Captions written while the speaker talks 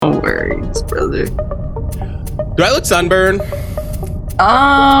Thanks, brother. Do I look sunburned?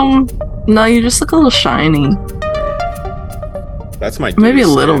 No, you just look a little shiny. That's my maybe a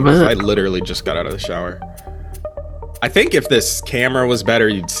little skin. bit. I literally just got out of the shower. I think if this camera was better,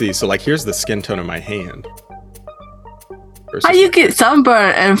 you'd see. So, like, here's the skin tone of my hand. How you get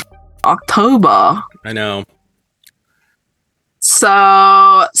sunburned in October? I know.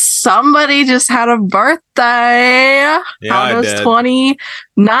 So somebody just had a birthday. Yeah, How I does did.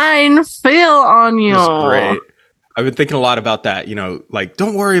 29 feel on you? It was great. I've been thinking a lot about that. You know, like,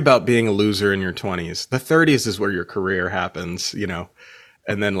 don't worry about being a loser in your 20s. The 30s is where your career happens, you know.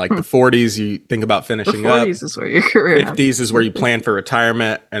 And then, like, the 40s, you think about finishing up. The 40s is where your career 50s happens. is where you plan for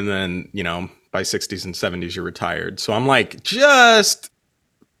retirement. And then, you know, by 60s and 70s, you're retired. So I'm, like, just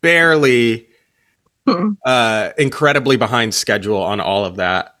barely incredibly behind schedule on all of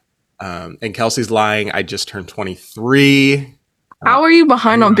that. And Kelsey's lying. I just turned 23. How are you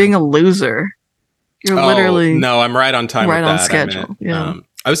behind on being a loser? You're literally no, I'm right on time. right with on that. schedule.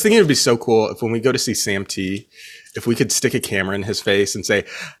 I was thinking it'd be so cool if when we go to see Sam T, if we could stick a camera in his face and say,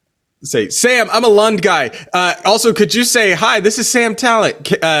 Sam, I'm a Lund guy. Also, could you say, hi, this is Sam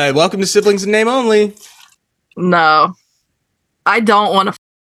Talent. Welcome to Siblings in Name Only. No, I don't want to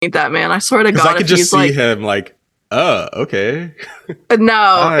meet that man. I swear to God, I could just see him like, oh, okay.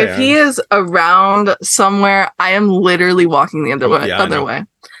 No, if he is around somewhere, I am literally walking the other way.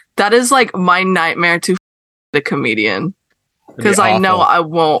 That is like my nightmare to the comedian, because I know I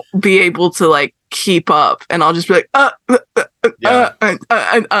won't be able to like keep up, and I'll just be like,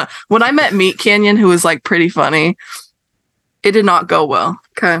 When I met Meat Canyon, who was like pretty funny, it did not go well.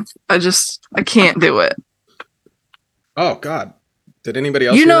 Okay, I can't do it. Oh God, did anybody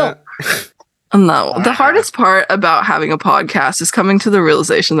else hear that? No, the hardest part about having a podcast is coming to the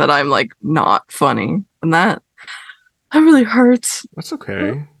realization that I'm like not funny, and that really hurts. That's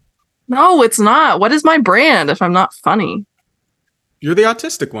okay. No, it's not. What is my brand if I'm not funny? You're the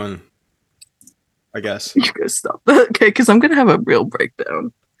autistic one, I guess. You gotta stop that, okay? Because I'm gonna have a real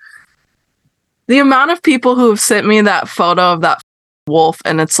breakdown. The amount of people who have sent me that photo of that wolf,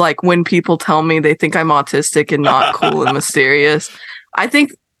 and it's like when people tell me they think I'm autistic and not cool and mysterious. I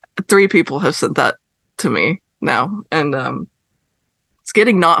think 3 people have sent that to me now, and it's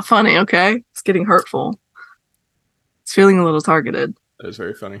getting not funny. Okay, it's getting hurtful. It's feeling a little targeted. That was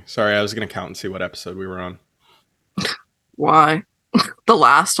very funny. Sorry, I was gonna count and see what episode we were on. Why? The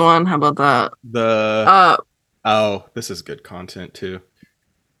last one. How about that? Oh, this is good content too.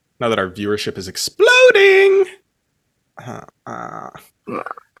 Now that our viewership is exploding.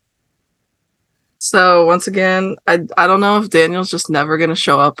 So once again, I don't know if Daniel's just never gonna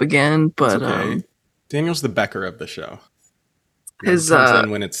show up again, but okay. Daniel's the Becker of the show. His he comes in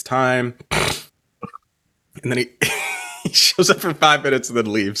when it's time, and then he shows up for 5 minutes and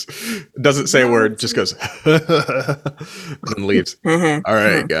then leaves. Doesn't say a word, just goes and then leaves. All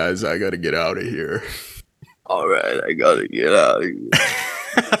right, guys, I gotta get out of here. All right, I gotta get out of here.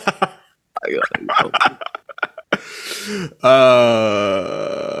 I gotta go.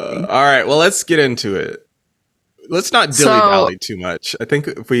 All right, well, let's get into it. Let's not dilly-dally too much. I think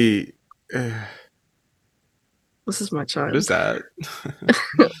if we... this is my child. What is that?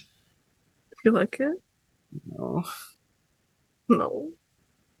 You like it? No.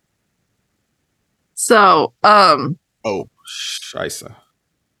 So, oh, scheisse.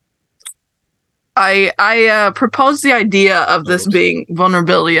 I proposed the idea of this being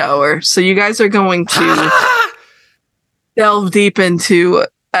vulnerability hour. So you guys are going to delve deep into,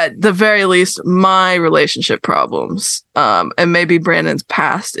 at the very least, my relationship problems, and maybe Brandon's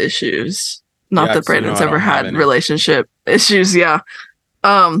past issues. Not that Brandon's ever had relationship issues. Yeah.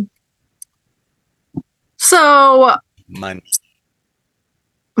 So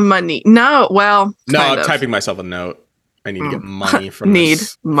money. No, well, no, I'm typing myself a note. I need to get money from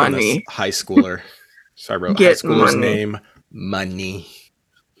this high schooler. So I wrote high schooler's name, money.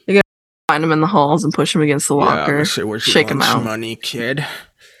 You gotta find him in the halls and push him against the locker. Shake him out. Money, kid.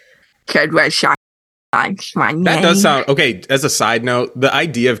 Kid, where's shot? That does sound okay. As a side note, the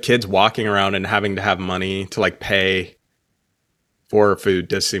idea of kids walking around and having to have money to like pay for food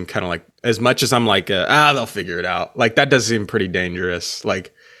does seem kind of like, as much as I'm like, they'll figure it out. Like that does seem pretty dangerous.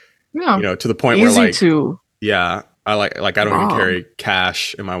 Like, you know, to the point where like, yeah, I like I don't even carry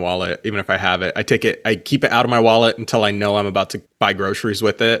cash in my wallet, even if I have it. I keep it out of my wallet until I know I'm about to buy groceries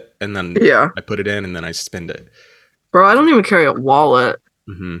with it, and then I put it in and then I spend it. Bro, I don't even carry a wallet.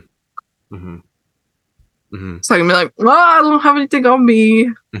 So I can be like, well, I don't have anything on me.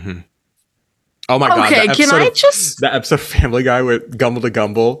 Oh my god! Okay, can I just that episode of Family Guy with Gumble to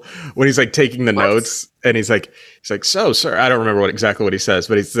Gumble when he's like taking the notes and he's like, so sir, I don't remember exactly what he says,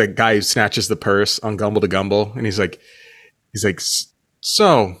 but he's the guy who snatches the purse on Gumble to Gumble, and he's like,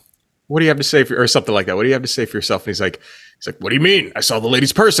 so what do you have to say for, or something like that? What do you have to say for yourself? And he's like, what do you mean? I saw the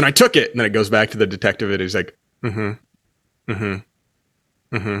lady's purse and I took it. And then it goes back to the detective and he's like, mm-hmm,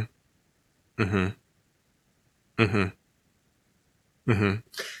 mm-hmm, mm-hmm, mm-hmm, mm-hmm, mm-hmm.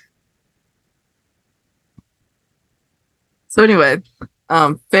 So anyway,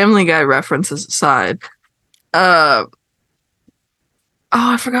 Family Guy references aside. Oh,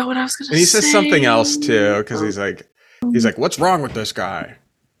 I forgot what I was going to say. And he says something else too, because he's like, what's wrong with this guy?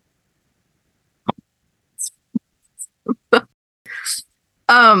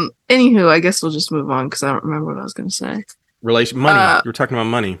 Anywho, I guess we'll just move on because I don't remember what I was going to say. Money. You were talking about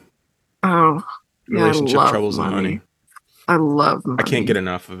money. Oh, relationship troubles and money. I love money. I can't get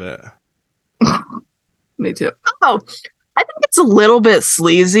enough of it. Me too. Oh, I think it's a little bit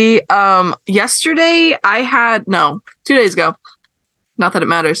sleazy. Yesterday 2 days ago. Not that it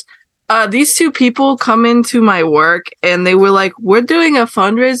matters. These two people come into my work and they were like, we're doing a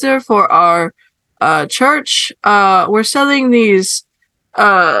fundraiser for our church. We're selling these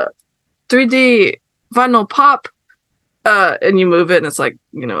 3D vinyl pop. And you move it and it's like,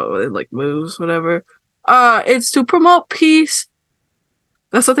 it like moves, whatever. It's to promote peace.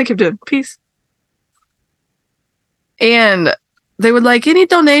 That's what they keep doing. Peace. And they would like any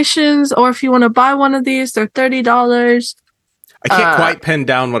donations, or if you want to buy one of these, they're $30. I can't quite pin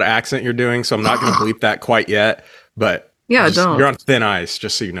down what accent you're doing, so I'm not going to bleep that quite yet. But yeah, you're on thin ice,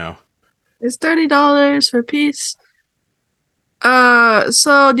 just so you know. It's $30 for peace.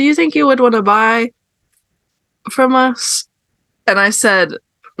 So do you think you would want to buy from us? And I said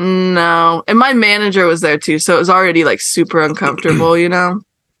no. And my manager was there too, so it was already like super uncomfortable,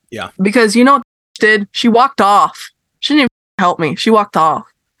 Yeah. Because what she did? She walked off. She didn't even help me. She walked off.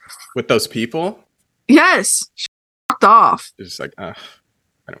 With those people? Yes. She walked off. It's like, I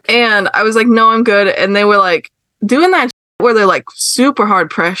don't care. And I was like, no, I'm good. And they were like doing that where they're like super hard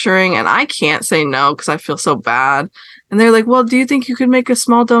pressuring, and I can't say no because I feel so bad. And they're like, well, do you think you could make a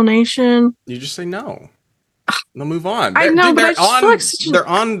small donation? You just say no. They'll move on. I know, but I just feel like they're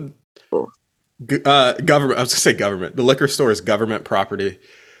on government. I was going to say government. The liquor store is government property.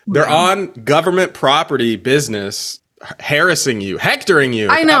 They're on government property business, harassing you, hectoring you.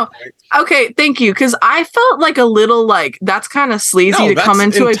 I know. Okay, thank you. Because I felt like a little like that's kind of sleazy to come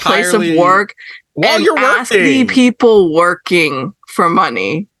into a place of work while you're ask the people working for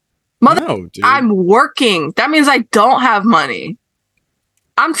money. No, dude. I'm working. That means I don't have money.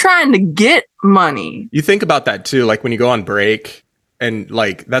 I'm trying to get money. You think about that too, like when you go on break, and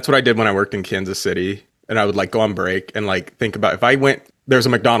like that's what I did when I worked in Kansas City, and I would like go on break and like think about if I went, there's a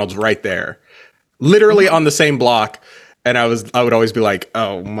McDonald's right there, literally on the same block, and I would always be like,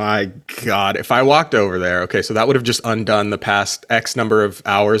 oh my god, if I walked over there, okay, so that would have just undone the past X number of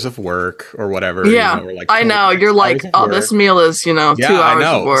hours of work or whatever. Yeah, or like I know. You're like, oh, this meal is 2 hours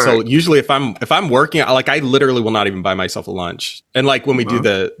of work. So usually if I'm working, like I literally will not even buy myself a lunch. And like when we do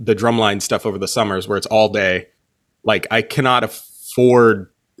the drumline stuff over the summers where it's all day, like I cannot afford,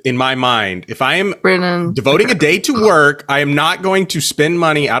 in my mind, if I am devoting a day to work, I am not going to spend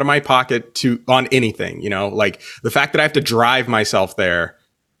money out of my pocket on anything, like the fact that I have to drive myself there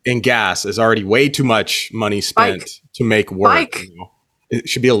in gas is already way too much money spent to make work. It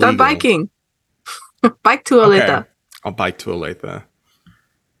should be illegal. Start biking. Bike to Olathe. Okay. I'll bike to Olathe.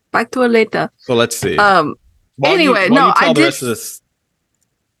 Bike to Olathe. So let's see. Anyway, I did. Okay.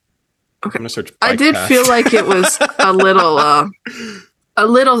 I'm gonna search I did feel like it was a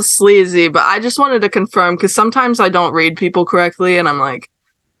little sleazy, but I just wanted to confirm because sometimes I don't read people correctly, and I'm like,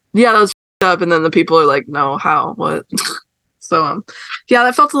 yeah, that was up, and then the people are like, no, how, what? So yeah,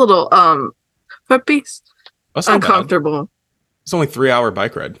 that felt a little for peace uncomfortable. It's only 3-hour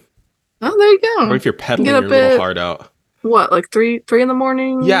bike ride. Oh, there you go. What if you're pedaling your little heart out? What, like 3 in the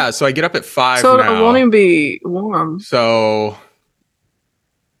morning? Yeah, so I get up at 5 so now. It won't even be warm. So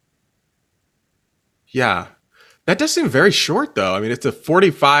yeah. That does seem very short, though. I mean, it's a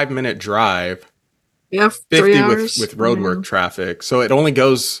 45-minute drive. Yeah, 50 with roadwork traffic. So it only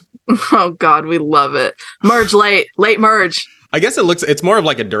goes... Oh, God, we love it. Merge late. Late merge. I guess it's more of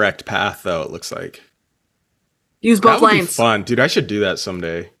like a direct path, though, it looks like. Use both lanes. That would be fun. Dude, I should do that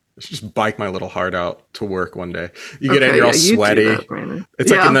someday. I should just bike my little heart out to work one day. You get in, you're all sweaty. It's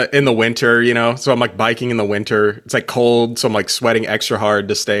like in the winter, so I'm like biking in the winter. It's like cold, so I'm like sweating extra hard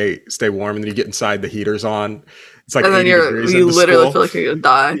to stay warm, and then you get inside, the heater's on. It's like, and then you literally feel like you're gonna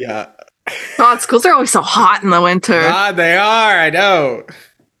die. Yeah. God, schools are always so hot in the winter. God, they are. I know.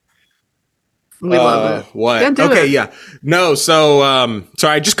 We love it. What? Okay, yeah. No, so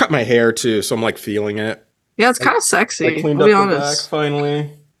I just cut my hair too, so I'm like feeling it. Yeah, it's kind of sexy. I cleaned up the back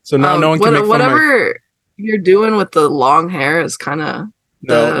finally. So now no one can make fun whatever of you're doing with the long hair is kind of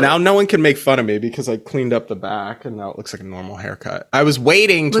now no one can make fun of me because I cleaned up the back and now it looks like a normal haircut. I was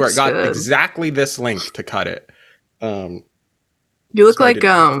waiting to where it got exactly this length to cut it. You look like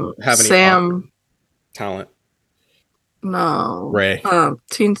Sam talent. No. Ray.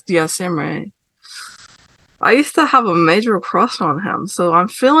 Sam Ray. I used to have a major crush on him, so I'm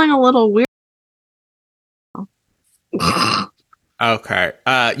feeling a little weird. Okay.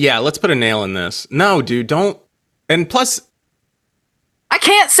 Yeah, let's put a nail in this. No, dude, don't. And plus, I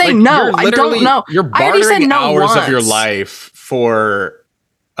can't say no. I don't know. You're bartering hours of your life for,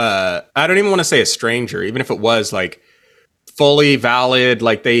 I don't even want to say a stranger, even if it was like fully valid.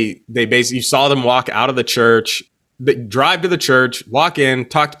 Like they basically, you saw them walk out of the church, drive to the church, walk in,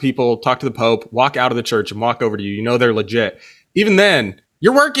 talk to people, talk to the Pope, walk out of the church and walk over to you. You know they're legit. Even then,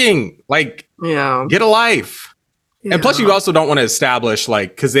 you're working. Like, get a life. Yeah. And plus, you also don't want to establish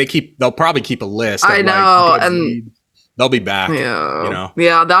because they'll probably keep a list. I know, and they'll be back. Yeah, you know.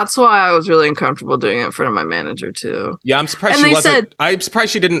 Yeah, that's why I was really uncomfortable doing it in front of my manager too. Yeah, I'm surprised I'm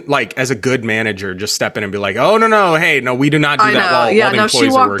surprised she didn't as a good manager just step in and be like, "Oh no, hey, no, we do not do that." While the employees she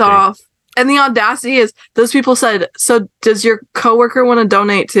walked off. And the audacity is, those people said, "So does your coworker want to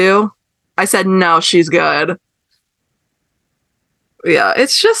donate too?" I said, "No, she's good." Yeah,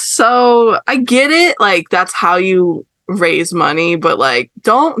 it's just so, I get it. Like, that's how you raise money, but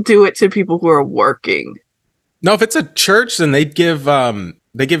don't do it to people who are working. No, if it's a church, then they give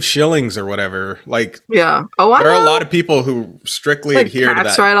shillings or whatever. Yeah. There are a lot of people who strictly adhere to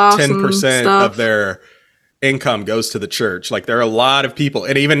that 10% of their income goes to the church. There are a lot of people,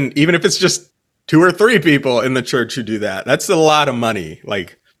 and even if it's just 2 or 3 people in the church who do that, that's a lot of money. Why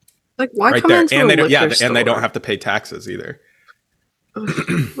right come there, into and a they don't, liquor store? And they don't have to pay taxes either.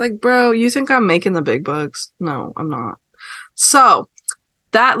 Bro, you think I'm making the big bucks? No, I'm not. So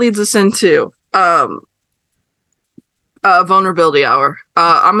that leads us into vulnerability hour.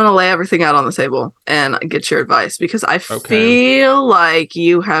 I'm gonna lay everything out on the table and get your advice because I feel like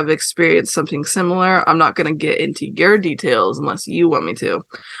you have experienced something similar. I'm not gonna get into your details unless you want me to.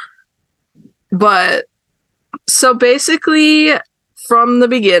 But so basically, from the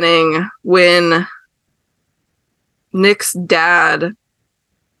beginning, when Nick's dad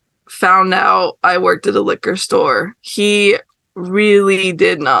found out I worked at a liquor store, he really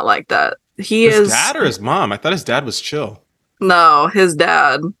did not like that. His dad or his mom? I thought his dad was chill. No, his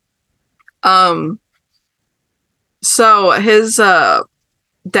dad. So his dad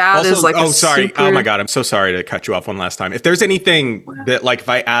also, is oh, sorry. Oh my God, I'm so sorry to cut you off one last time. If there's anything that if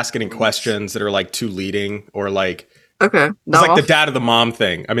I ask any questions that are too leading or okay, it's the dad of the mom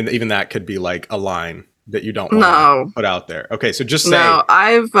thing. I mean, even that could be a line that you don't want to put out there. Okay, so just say. No,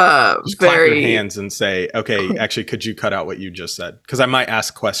 I've just clap your hands and say, okay, actually, could you cut out what you just said? Because I might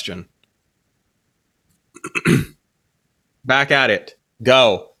ask a question. Back at it.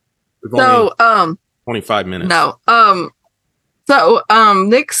 Go. We've only 25 minutes. No. So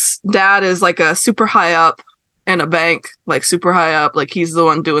Nick's dad is a super high up in a bank, super high up. He's the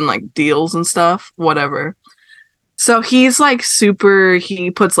one doing deals and stuff, whatever. So he's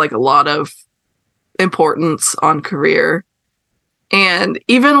he puts a lot of importance on career. And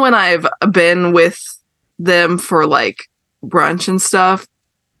even when I've been with them for brunch and stuff,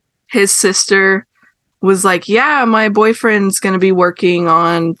 his sister was yeah, my boyfriend's going to be working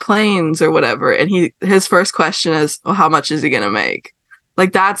on planes or whatever. And his first question is, well, how much is he going to make?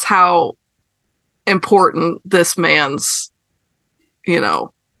 That's how important this man's,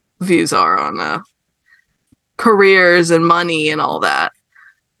 views are on careers and money and all that.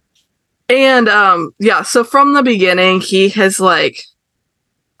 And so from the beginning, he has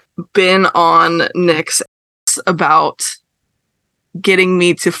been on Nick's about getting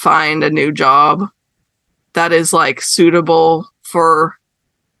me to find a new job that is suitable for,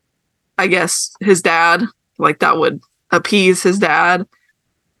 I guess, his dad. That would appease his dad.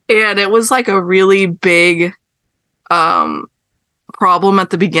 And it was a really big problem at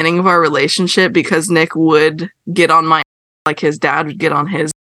the beginning of our relationship because Nick would get on my, his dad would get on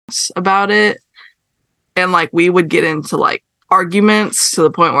his about it. And we would get into arguments to the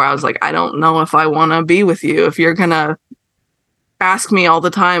point where I was I don't know if I want to be with you if you're going to ask me all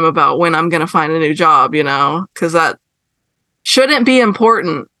the time about when I'm going to find a new job, because that shouldn't be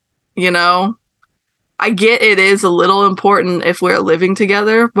important, I get it is a little important if we're living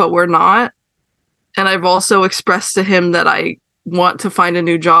together, but we're not. And I've also expressed to him that I want to find a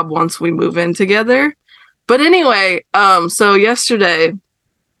new job once we move in together. But anyway, so yesterday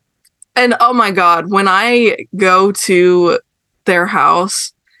And oh my God, when I go to their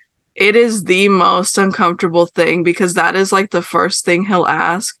house, it is the most uncomfortable thing because that is like the first thing he'll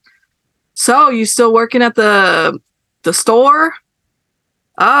ask. So, you still working at the store?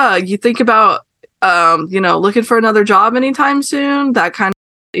 You think about looking for another job anytime soon? That kind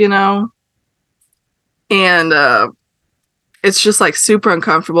of. And it's just like super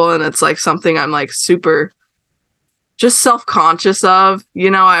uncomfortable, and it's like something I'm like super just self-conscious of.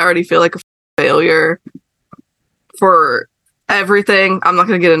 I already feel like a failure for everything. I'm not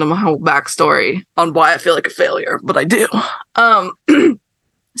going to get into my whole backstory on why I feel like a failure, but I do.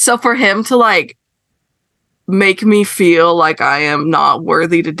 So for him to like make me feel like I am not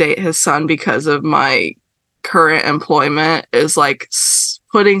worthy to date his son because of my current employment is like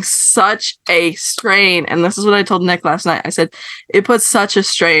putting such a strain. And this is what I told Nick last night. I said, it puts such a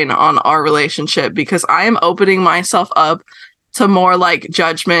strain on our relationship because I am opening myself up to more like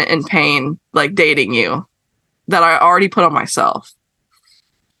judgment and pain, like dating you, that I already put on myself.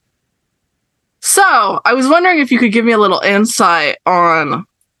 So I was wondering if you could give me a little insight on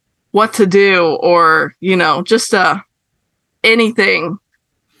what to do, or, just anything.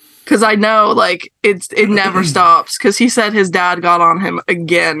 Because I know like it never stops. Because he said his dad got on him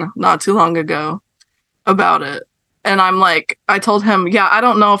again not too long ago about it. And I'm like, I told him, yeah, I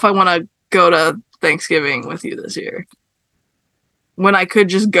don't know if I want to go to Thanksgiving with you this year, when I could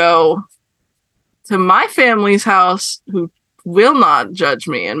just go to my family's house, who will not judge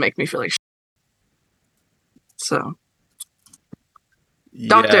me and make me feel like shit. So,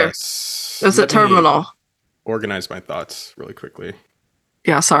 doctor, yes. is it terminal? Organize my thoughts really quickly.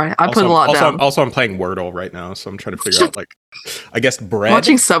 Yeah, sorry. I put a lot down. Also, I'm playing Wordle right now, so I'm trying to figure out, like, I guess bread.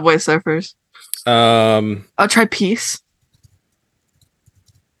 Watching Subway Surfers. I'll try peace.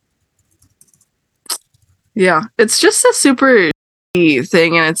 Yeah, it's just a super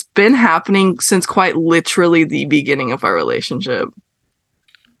thing, and it's been happening since quite literally the beginning of our relationship.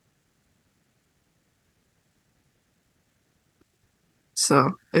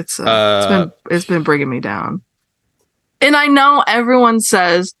 So it's been bringing me down. And I know everyone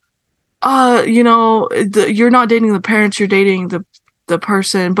says, you're not dating the parents, you're dating the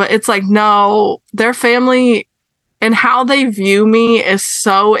person. But it's like, no, their family and how they view me is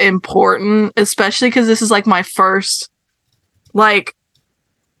so important, especially because this is like my first, like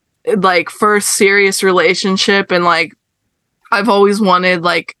first serious relationship. And like, I've always wanted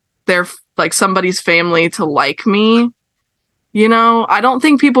like somebody's family to like me. I don't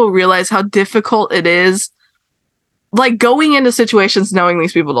think people realize how difficult it is, like going into situations knowing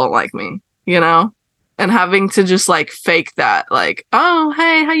these people don't like me, and having to just like fake that, like, oh,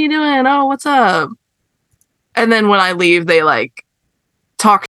 hey, how you doing? Oh, what's up? And then when I leave, they like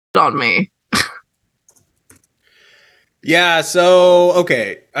talk on me. Yeah. So,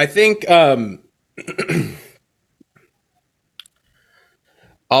 okay. I think, I'll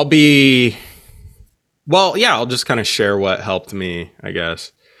just kind of share what helped me, I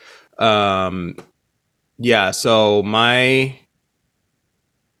guess. Yeah, so my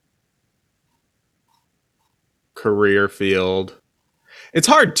career field, it's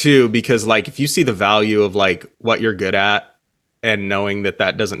hard too, because like if you see the value of like what you're good at and knowing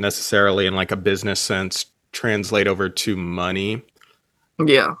that doesn't necessarily in like a business sense translate over to money.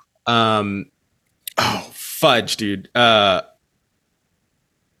 Yeah. Oh, fudge, dude.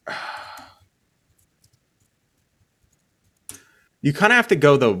 You kind of have to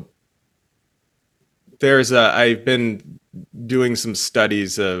go I've been doing some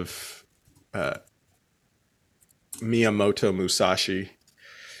studies of Miyamoto Musashi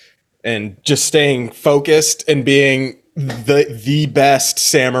and just staying focused and being the best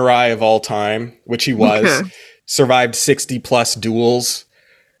samurai of all time, which he was. Okay. Survived 60 plus duels,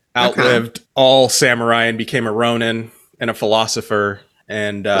 outlived all samurai, and became a ronin and a philosopher,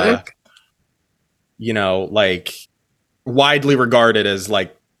 and like widely regarded as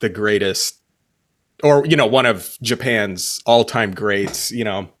like the greatest, or one of Japan's all-time greats,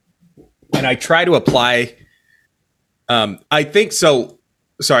 and I try to apply I think so.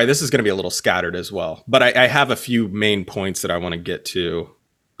 Sorry, this is going to be a little scattered as well, but I have a few main points that I want to get to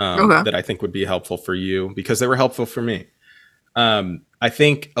that I think would be helpful for you because they were helpful for me. I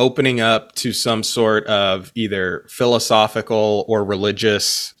think opening up to some sort of either philosophical or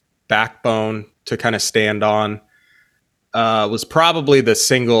religious backbone to kind of stand on was probably the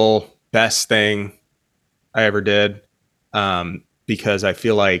single best thing I ever did, because I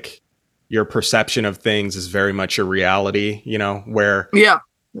feel like your perception of things is very much a reality, where...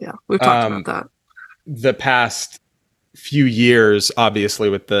 Yeah, we've talked about that. The past few years, obviously,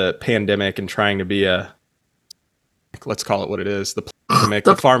 with the pandemic and trying to be let's call it what it is, the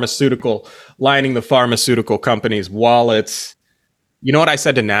pandemic, lining the pharmaceutical companies' wallets. You know what I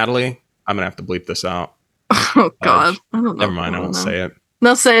said to Natalie? I'm going to have to bleep this out. Oh, God. I don't know. Never mind. I won't say it.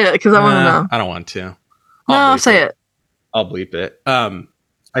 No, say it, because I want to know. I don't want to. No, say it. I'll bleep it.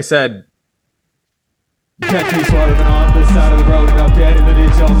 I said, can't be smarter than on this side of the road, and I'm dead in the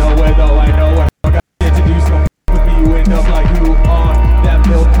ditch. Don't know where, though I know where. I got to do something with me. You end up like who on that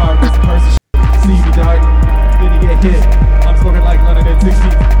milk carton. Person see me dart, then you get hit. I'm smoking like London at 16.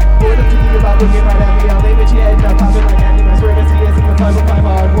 What did you think about looking right at me? I'll name it, you end up popping like Andy. My swear to CS in the 505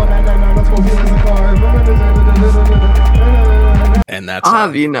 hard. 1999, let's go feel as a car. And that's I'll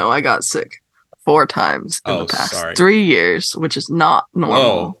have you know, I got sick 4 times in the past 3 years, which is not normal.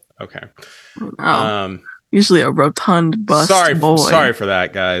 Oh, okay. Usually a rotund bust boy. Sorry for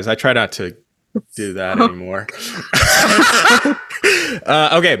that, guys. I try not to do that anymore.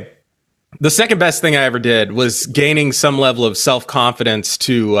 Okay. The second best thing I ever did was gaining some level of self-confidence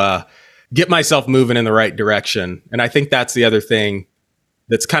to get myself moving in the right direction. And I think that's the other thing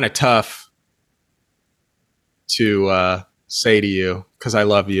that's kind of tough to say to you, because I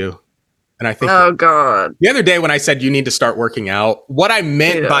love you. And I think God. The other day when I said you need to start working out, what I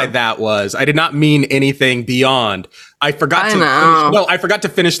meant by that was I did not mean anything beyond. I forgot to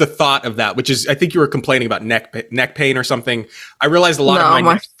finish the thought of that, which is I think you were complaining about neck pain or something. I realized a lot of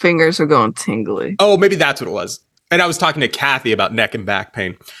my fingers are going tingly. Oh, maybe that's what it was. And I was talking to Kathy about neck and back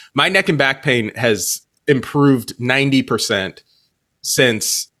pain. My neck and back pain has improved 90%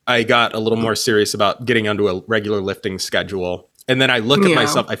 since I got a little more serious about getting onto a regular lifting schedule. And then I look at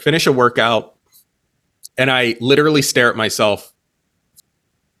myself, I finish a workout, and I literally stare at myself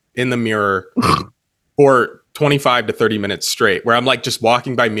in the mirror for 25 to 30 minutes straight, where I'm like just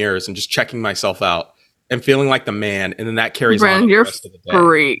walking by mirrors and just checking myself out and feeling like the man. And then that carries on the rest of the day.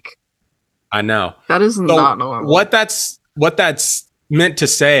 Freak. I know. That is not normal. What that's meant to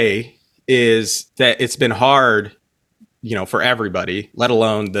say is that it's been hard, for everybody, let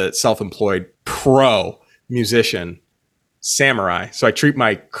alone the self-employed pro musician. Samurai. So I treat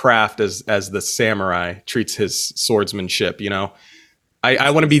my craft as the samurai treats his swordsmanship,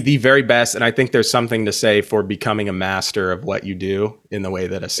 I want to be the very best, and I think there's something to say for becoming a master of what you do in the way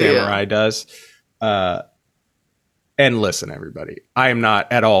that a samurai does. And listen, everybody, I am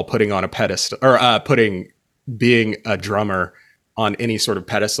not at all putting on a pedestal or putting being a drummer on any sort of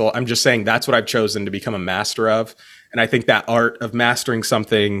pedestal. I'm just saying that's what I've chosen to become a master of. And I think that art of mastering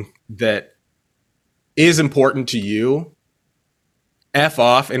something that is important to you, F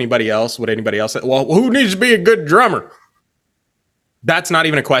off anybody else, what anybody else said. Well, who needs to be a good drummer? That's not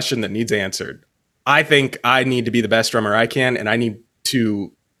even a question that needs answered. I think I need to be the best drummer I can, and I need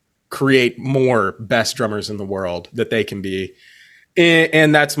to create more best drummers in the world that they can be.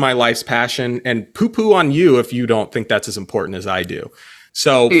 And that's my life's passion. And poo-poo on you if you don't think that's as important as I do.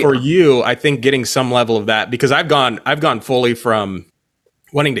 So for you, I think getting some level of that, because I've gone fully from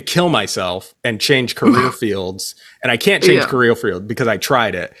wanting to kill myself and change career fields. And I can't change career field because I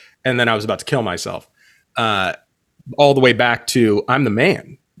tried it. And then I was about to kill myself. All the way back to, I'm the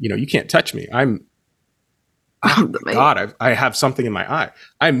man. You can't touch me. I'm the man. God, I have something in my eye.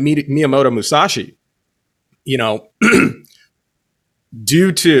 I'm Miyamoto Musashi.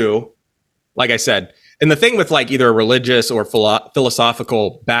 Due to, like I said, and the thing with like either a religious or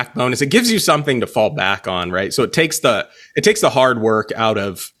philosophical backbone is it gives you something to fall back on, right? So it takes the hard work out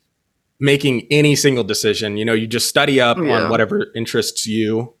of making any single decision. You just study up on whatever interests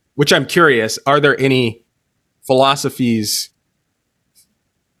you, which I'm curious, are there any philosophies?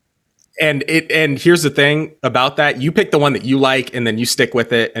 And here's the thing about that. You pick the one that you like and then you stick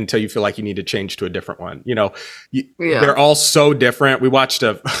with it until you feel like you need to change to a different one. They're all so different. We watched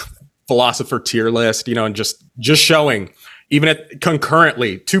a philosopher tier list, and just showing even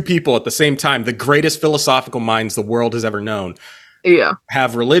concurrently 2 people at the same time, the greatest philosophical minds the world has ever known.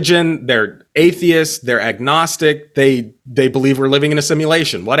 Have religion, they're atheists, they're agnostic, they believe we're living in a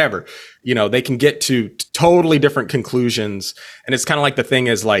simulation, whatever. They can get to totally different conclusions. And it's kind of like the thing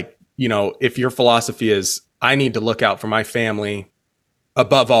is like, if your philosophy is, I need to look out for my family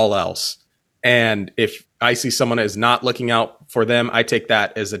above all else. And if I see someone is not looking out for them, I take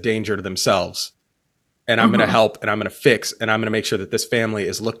that as a danger to themselves. And I'm going to help and I'm going to fix and I'm going to make sure that this family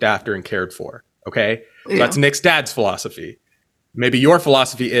is looked after and cared for. Okay. So that's Nick's dad's philosophy. Maybe your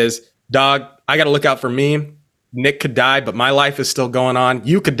philosophy is, dog, I got to look out for me. Nick could die, but my life is still going on.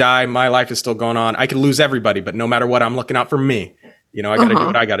 You could die. My life is still going on. I could lose everybody, but no matter what, I'm looking out for me. I got to do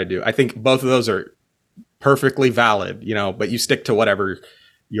what I got to do. I think both of those are perfectly valid, but you stick to whatever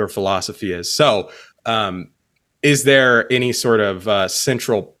your philosophy is. So, is there any sort of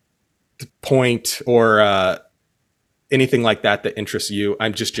central point or anything like that interests you?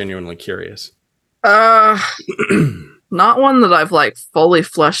 I'm just genuinely curious. Not one that I've like fully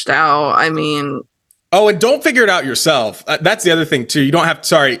fleshed out. I mean, oh, and don't figure it out yourself. That's the other thing too. You don't have to,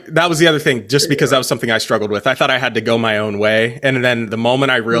 sorry. That was the other thing, just because that was something I struggled with. I thought I had to go my own way. And then the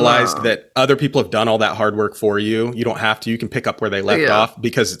moment I realized that other people have done all that hard work for you, you don't have to, you can pick up where they left off,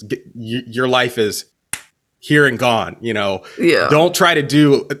 because your life is here and gone, you know. Don't try to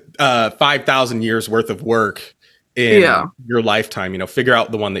do 5,000 years worth of work in your lifetime, you know. Figure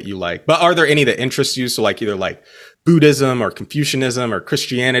out the one that you like. But are there any that interest you? So like either like Buddhism or Confucianism or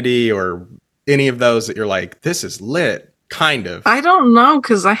Christianity or any of those that you're like, this is lit, kind of? I don't know,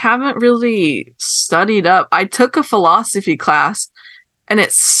 because I haven't really studied up. I took a philosophy class and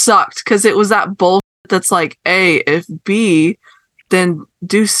it sucked, because it was that bullshit that's like, A, if B, then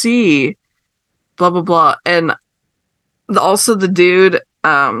do C, blah, blah, blah. And also the dude,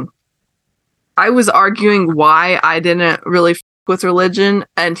 I was arguing why I didn't really with religion,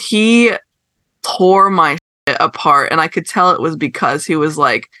 and he tore my shit apart. And I could tell it was because he was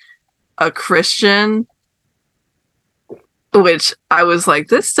like a Christian, which I was like,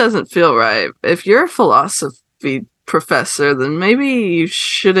 this doesn't feel right. If you're a philosophy professor, then maybe you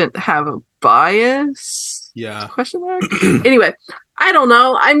shouldn't have a bias. Question mark. Anyway, I don't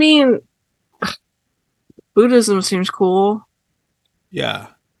know. I mean, Buddhism seems cool. I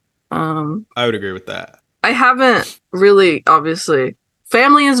would agree with that. I haven't really, obviously,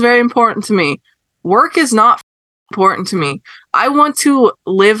 family is very important to me. Work is not important to me. I want to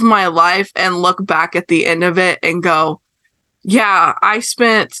live my life and look back at the end of it and go, yeah, I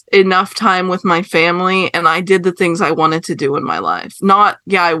spent enough time with my family and I did the things I wanted to do in my life. Not,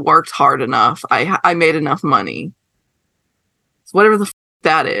 yeah, I worked hard enough. I made enough money. Whatever the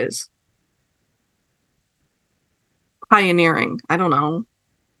that is. Pioneering. I don't know.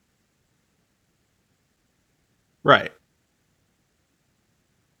 Right.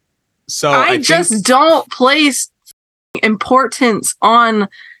 So I just don't place importance on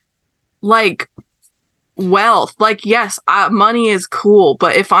like wealth. Like, yes, money is cool,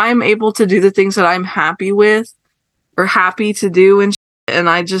 but if I'm able to do the things that I'm happy with or happy to do and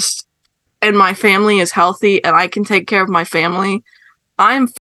my family is healthy and I can take care of my family, I'm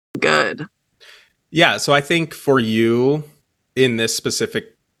good. Yeah. So I think for you in this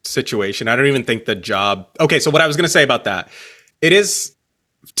specific situation, I don't even think the job. Okay. So what I was going to say about that, it is,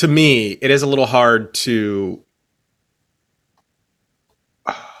 to me, it is a little hard to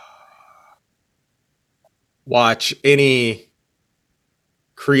watch any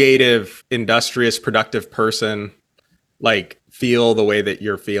creative, industrious, productive person like feel the way that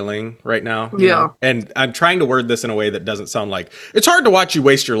you're feeling right now. You know? And I'm trying to word this in a way that doesn't sound like it's hard to watch you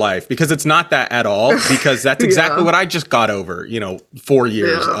waste your life, because it's not that at all, because that's exactly what I just got over, 4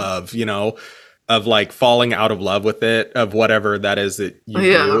 years of, of like falling out of love with it, of whatever that is that you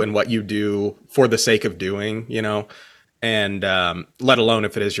do and what you do for the sake of doing, and let alone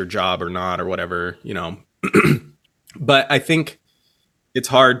if it is your job or not or whatever, But I think it's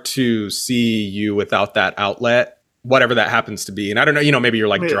hard to see you without that outlet, whatever that happens to be. And I don't know, maybe you're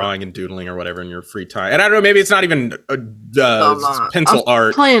like drawing and doodling or whatever in your free time. And I don't know, maybe it's not even pencil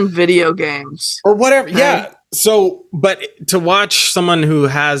art. Playing video games. Or whatever. Okay. Yeah. So, but to watch someone who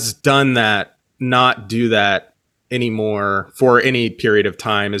has done that not do that anymore for any period of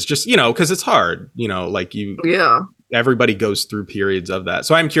time is just, because it's hard, like everybody goes through periods of that.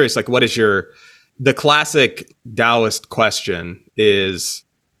 So I'm curious, like, what is the classic Taoist question is,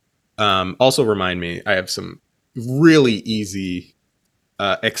 also remind me, I have some really easy,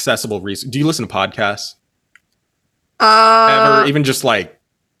 accessible reason. Do you listen to podcasts? Ever? Even just like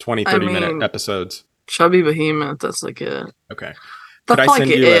 20, 30 minute episodes? Chubby Behemoth, that's like it. Okay. Could I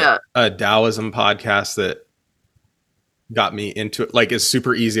send you a Taoism podcast that got me into it? Like, it's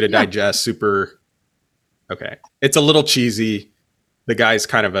super easy to digest, okay. It's a little cheesy. The guy's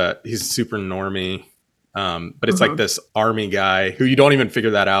kind of he's super normie. But it's like this army guy who you don't even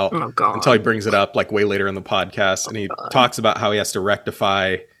figure that out until he brings it up like way later in the podcast. And he talks about how he has to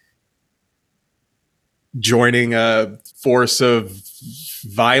rectify joining a force of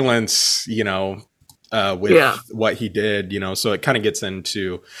violence, with what he did, so it kind of gets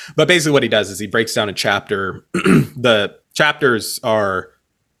into, but basically what he does is he breaks down a chapter. The chapters are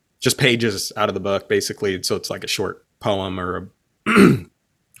just pages out of the book, basically. So it's like a short poem or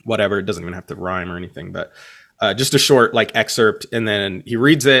whatever. It doesn't even have to rhyme or anything, but just a short like excerpt. And then he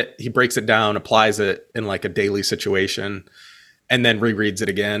reads it, he breaks it down, applies it in like a daily situation, and then rereads it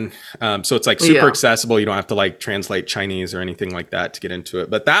again. So it's like super accessible. You don't have to like translate Chinese or anything like that to get into it.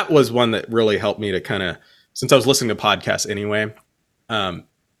 But that was one that really helped me to kind of, since I was listening to podcasts anyway,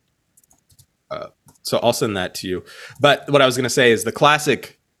 So I'll send that to you. But what I was going to say is the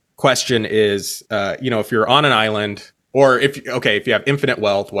classic question is, if you're on an island, or if you have infinite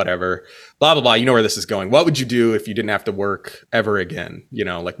wealth, whatever, blah, blah, blah, you know where this is going. What would you do if you didn't have to work ever again?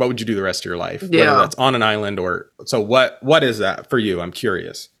 Like what would you do the rest of your life? Yeah. Whether that's on an island so what is that for you? I'm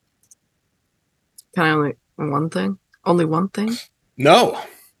curious. Can I only one thing? Only one thing? No.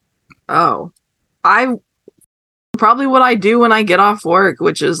 Oh. Probably what I do when I get off work,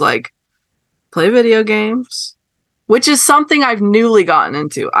 which is like play video games, which is something I've newly gotten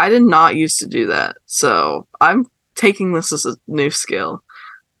into. I did not used to do that. So I'm taking this as a new skill.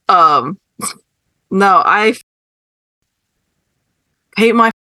 No, I paint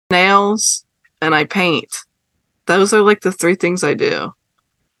my nails and I paint. Those are like the 3 things I do.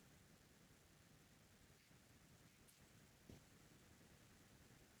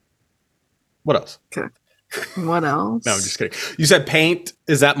 What else? Okay. What else? No, I'm just kidding. You said paint.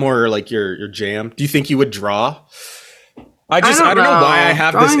 Is that more like your jam? Do you think you would draw? I don't know why I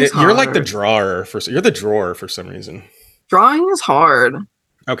have this. You're like the drawer you're the drawer for some reason. Drawing is hard.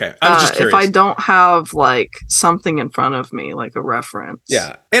 Okay. I was just curious. If I don't have like something in front of me, like a reference.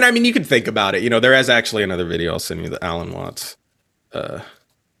 Yeah. And I mean, you can think about it. There is actually another video I'll send you that Alan Watts.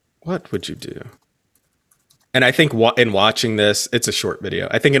 What would you do? And I think in watching this, it's a short video.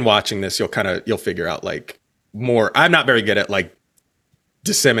 I think in watching this, you'll figure out like more. I'm not very good at like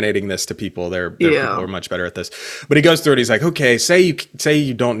disseminating this to people. There people who are much better at this. But he goes through it. He's like, okay, say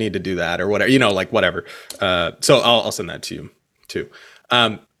you don't need to do that or whatever, like whatever. So I'll send that to you too.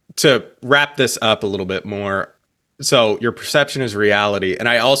 To wrap this up a little bit more. So your perception is reality. And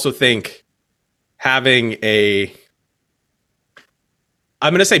I also think having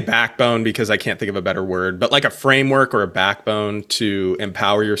I'm going to say backbone because I can't think of a better word, but like a framework or a backbone to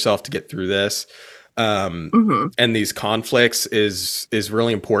empower yourself to get through this. And these conflicts is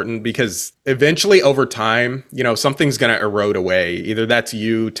really important because eventually over time, something's going to erode away. Either that's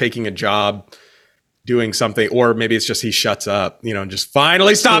you taking a job, doing something, or maybe it's just he shuts up, and just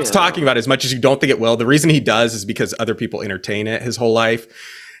finally stops talking about it as much as you don't think it will. The reason he does is because other people entertain it his whole life.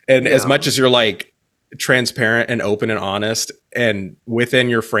 And as much as you're like transparent and open and honest and within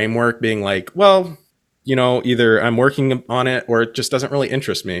your framework being like, well, either I'm working on it or it just doesn't really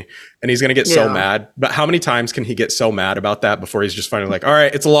interest me. And he's going to get so mad. But how many times can he get so mad about that before he's just finally like, all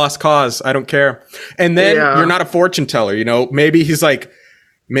right, it's a lost cause. I don't care. And then you're not a fortune teller. Maybe he's like,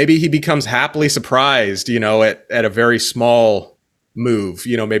 maybe he becomes happily surprised, at a very small move,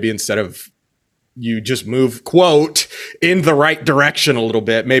 maybe instead of you just move, quote, in the right direction a little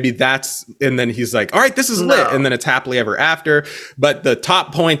bit. Maybe and then he's like, all right, this is lit. And then it's happily ever after. But the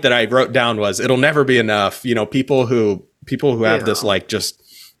top point that I wrote down was it'll never be enough. People who have this like just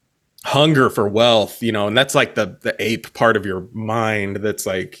hunger for wealth, and that's like the ape part of your mind. That's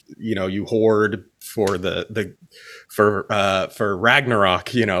like, you hoard for for Ragnarok,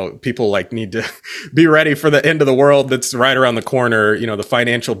 people like need to be ready for the end of the world that's right around the corner, the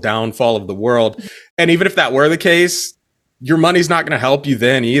financial downfall of the world. And even if that were the case, your money's not going to help you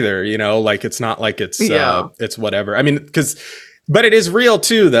then either, like it's not like it's whatever. I mean, but it is real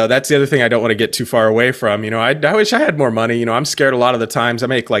too, though. That's the other thing I don't want to get too far away from. I wish I had more money. I'm scared a lot of the times. I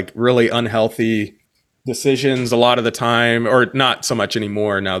make like really unhealthy decisions a lot of the time, or not so much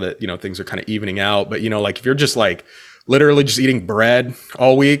anymore now that things are kind of evening out. But like if you're just like literally just eating bread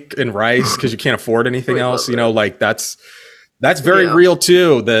all week and rice because you can't afford anything else, like that's very real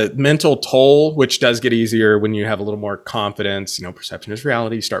too. The mental toll, which does get easier when you have a little more confidence, perception is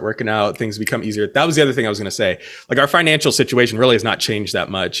reality, you start working out, things become easier. That was the other thing I was going to say. Like our financial situation really has not changed that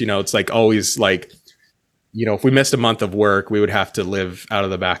much. It's like always like, if we missed a month of work, we would have to live out of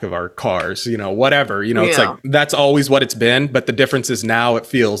the back of our cars, whatever, it's like, that's always what it's been. But the difference is now it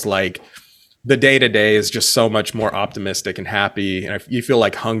feels like the day to day is just so much more optimistic and happy. And you feel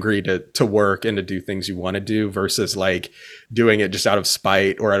like hungry to work and to do things you want to do versus like doing it just out of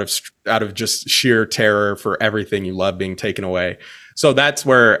spite or out of just sheer terror for everything you love being taken away. So that's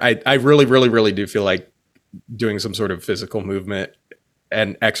where I really, really, really do feel like doing some sort of physical movement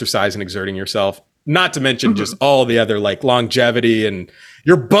and exercise and exerting yourself. Not to mention just all the other like longevity and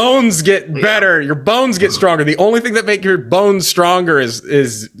your bones get better. Your bones get stronger. The only thing that make your bones stronger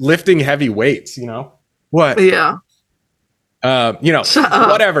is lifting heavy weights, What? Yeah.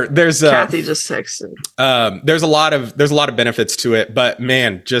 Whatever. There's Kathy just texted. There's a lot of benefits to it, but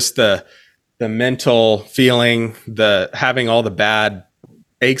man, just the mental feeling, the having all the bad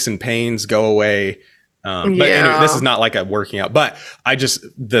aches and pains go away, But anyway, this is not like a working out, but I just,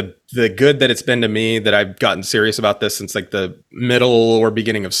 the good that it's been to me that I've gotten serious about this since like the middle or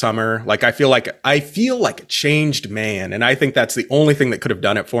beginning of summer. Like, I feel like a changed man. And I think that's the only thing that could have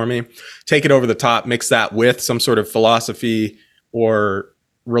done it for me. Take it over the top, mix that with some sort of philosophy or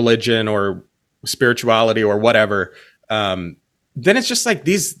religion or spirituality or whatever. Then it's just like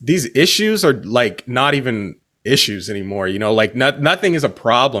these issues are like not even issues anymore, you know, like nothing is a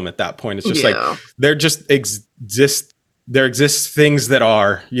problem at that point. It's just like there just there exists things that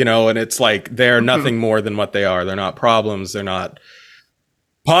are, you know, and it's like they're nothing more than what they are. They're not problems, they're not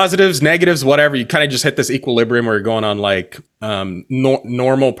positives, negatives, whatever. You kind of just hit this equilibrium where you're going on like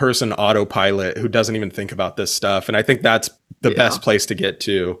normal person autopilot who doesn't even think about this stuff. And I think that's the best place to get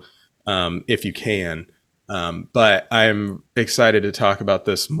to, if you can. But I'm excited to talk about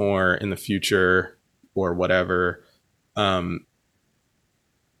this more in the future or whatever.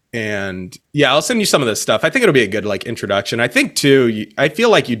 And yeah, I'll send you some of this stuff. I think it'll be a good like introduction. I think too, I feel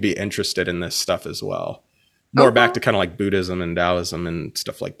like you'd be interested in this stuff as well. More back to kind of like Buddhism and Taoism and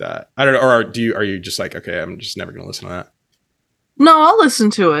stuff like that. I don't know. Or are you just like, okay, I'm just never going to listen to that? No, I'll listen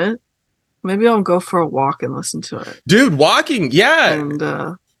to it. Maybe I'll go for a walk and listen to it. Dude, walking. Yeah.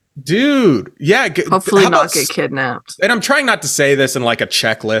 And, dude, yeah. Hopefully not get kidnapped. And I'm trying not to say this in like a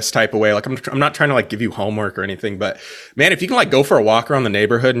checklist type of way. Like I'm not trying to like give you homework or anything, but man, if you can like go for a walk around the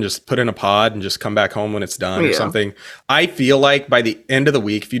neighborhood and just put in a pod and just come back home when it's done or something. I feel like by the end of the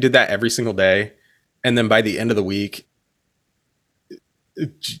week, if you did that every single day, and then by the end of the week,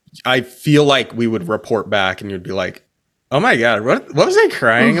 I feel like we would report back and you'd be like, oh my God, what was I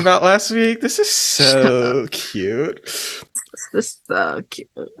crying about last week? This is so cute. This is so cute.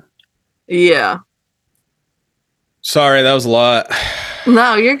 Yeah. Sorry, that was a lot.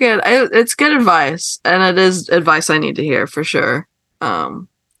 No, you're good. It's good advice. And it is advice I need to hear for sure. Yeah.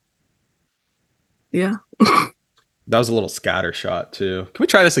 That was a little scatter shot too. Can we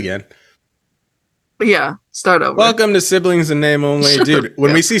try this again? Yeah, start over. Welcome to Siblings in Name Only. Dude,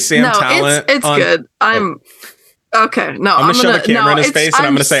 when we see Sam Talent... It's good. Okay, no, I'm gonna shove a camera in his face and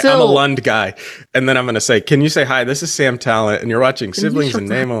I'm gonna say, I'm a Lund guy. And then I'm gonna say, can you say, hi, this is Sam Talent and you're watching Siblings in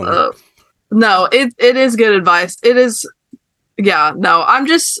Name Only. No, it is good advice. It is... Yeah, no, I'm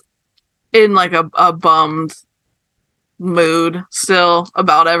just in like a bummed mood still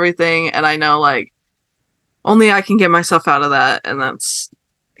about everything. And I know like only I can get myself out of that. And that's...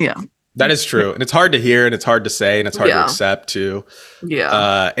 Yeah. That is true. And it's hard to hear and it's hard to say and it's hard to accept too.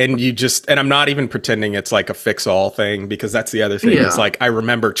 Yeah. And I'm not even pretending it's like a fix all thing because that's the other thing. It's like, I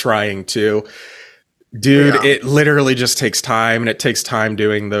remember trying to, dude, it literally just takes time and it takes time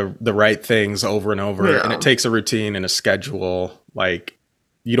doing the right things over and over. And it takes a routine and a schedule. Like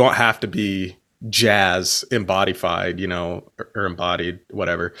you don't have to be jazz embodified, you know, or embodied,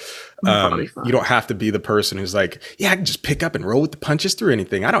 whatever. You don't have to be the person who's like, yeah, I can just pick up and roll with the punches through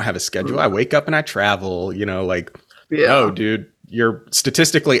anything. I don't have a schedule. I wake up and I travel, you know, like, no, dude, you're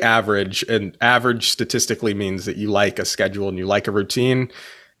statistically average, and average statistically means that you like a schedule and you like a routine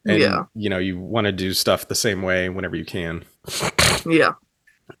and, you know, you want to do stuff the same way whenever you can. Yeah.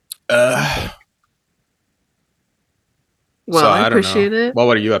 Well, so, I appreciate it. Well,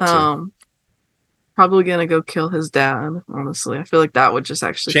 what are you up to? Probably gonna go kill his dad, honestly. I feel like that would just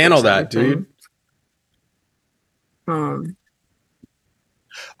actually channel that, dude. The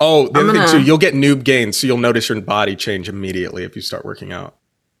other thing too, you'll get noob gains, so you'll notice your body change immediately if you start working out.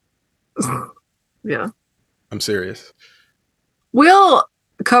 Yeah. I'm serious. We'll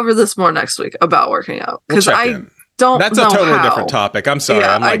cover this more next week about working out. Because I don't That's know a totally how. different topic. I'm sorry.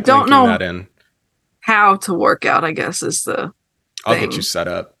 I'm like I don't know that in. How to work out, I guess, is the I'll thing. get you set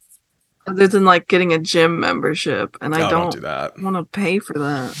up. Other than like getting a gym membership, and I don't do that. want to pay for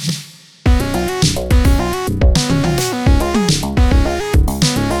that.